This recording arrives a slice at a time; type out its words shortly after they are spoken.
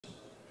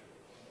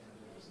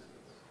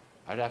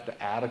I'd have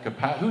to add a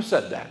capacitor. Who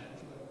said that?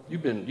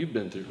 You've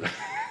been through that.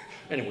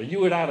 Anyway, you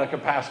would add a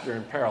capacitor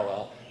in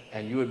parallel,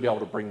 and you would be able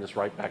to bring this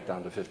right back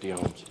down to 50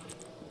 ohms.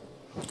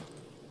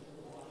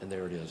 And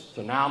there it is.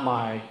 So now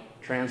my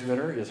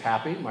transmitter is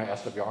happy. My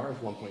SWR is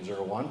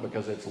 1.01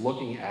 because it's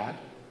looking at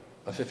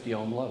a 50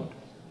 ohm load.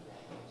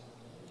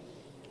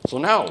 So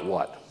now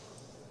what?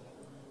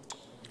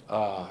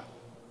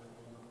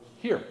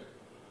 Here.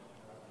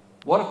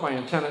 What if my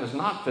antenna is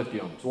not 50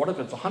 ohms? What if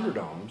it's 100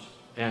 ohms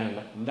and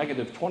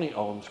negative 20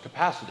 ohms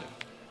capacitive,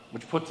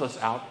 which puts us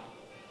out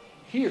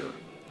here?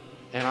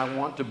 And I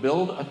want to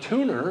build a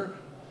tuner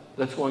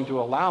that's going to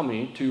allow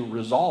me to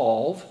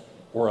resolve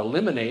or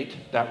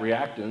eliminate that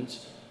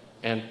reactance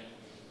and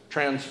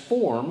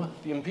transform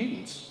the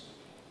impedance.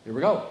 Here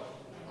we go.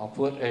 I'll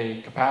put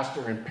a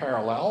capacitor in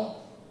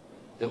parallel.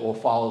 It will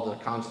follow the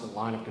constant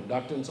line of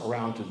conductance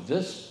around to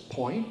this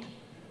point,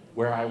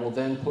 where I will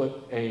then put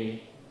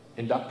a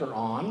inductor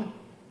on,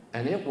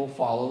 and it will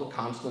follow the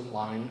constant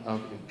line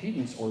of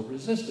impedance or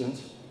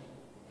resistance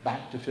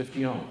back to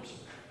 50 ohms.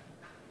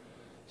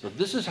 So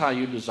this is how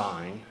you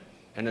design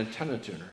an antenna tuner.